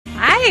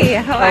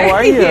Hi, how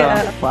are you?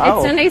 Wow.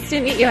 It's so nice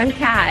to meet you. I'm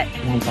Kat.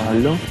 Juan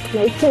Pablo.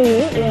 Nice to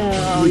meet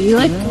you. You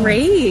look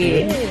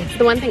great. Yeah.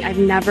 The one thing, I've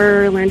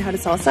never learned how to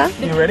salsa.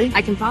 You ready?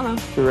 I can follow.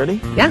 You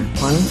ready? Yeah.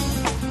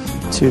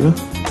 1, 2.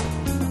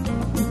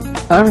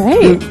 All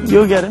right.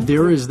 You'll get it.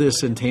 There is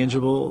this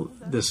intangible,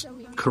 this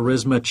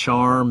charisma,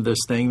 charm, this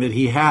thing that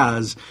he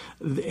has,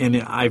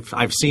 and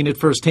I've seen it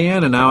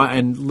firsthand,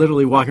 and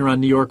literally walking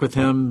around New York with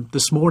him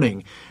this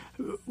morning,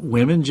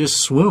 women just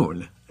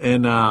swoon,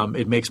 and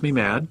it makes me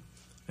mad,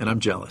 and I'm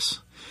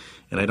jealous,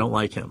 and I don't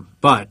like him,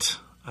 but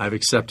I've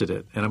accepted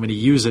it, and I'm going to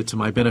use it to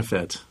my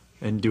benefit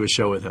and do a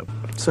show with him.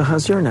 So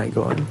how's your night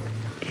going?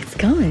 It's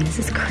going. This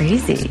is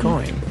crazy. It's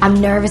going.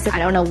 I'm nervous. I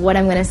don't know what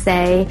I'm going to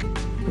say.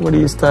 What do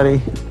you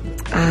study?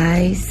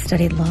 I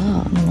studied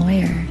law. I'm a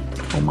lawyer.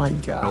 Oh, my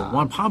God.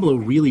 Juan Pablo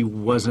really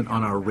wasn't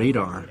on our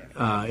radar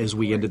as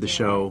we ended the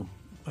show,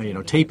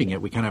 taping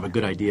it. We kind of have a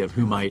good idea of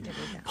who might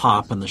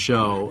pop on the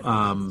show.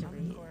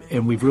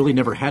 And we've really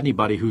never had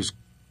anybody who's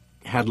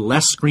had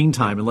less screen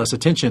time and less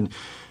attention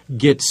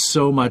get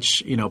so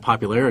much,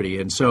 popularity.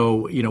 And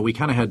so, we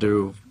kind of had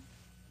to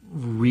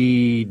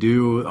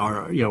redo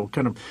our,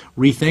 kind of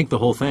rethink the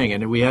whole thing.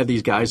 And we had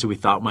these guys who we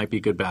thought might be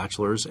good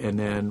bachelors. And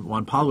then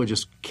Juan Pablo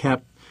just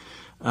kept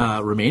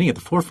remaining at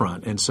the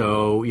forefront. And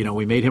so,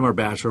 we made him our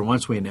bachelor.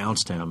 Once we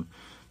announced him,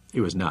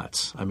 it was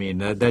nuts. I mean,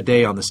 that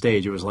day on the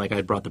stage, it was like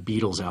I'd brought the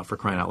Beatles out, for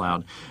crying out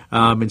loud.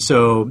 And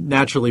so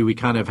naturally, we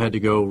kind of had to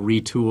go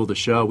retool the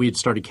show. We had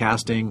started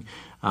casting,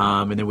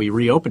 and then we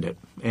reopened it.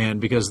 And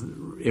because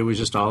it was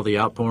just all the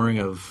outpouring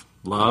of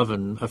love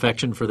and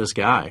affection for this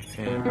guy.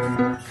 And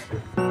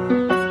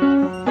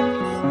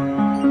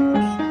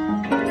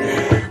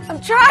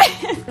I'm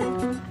trying.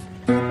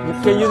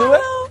 Can you do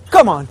it?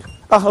 Come on.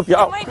 I'll help you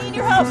out. I might need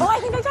your help. Oh, I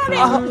think I got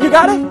it. You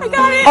got it? I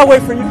got it. I'll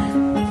wait for you.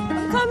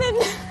 I'm coming.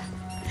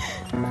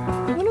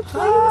 I want to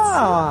play this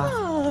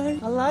song.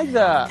 I like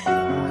that.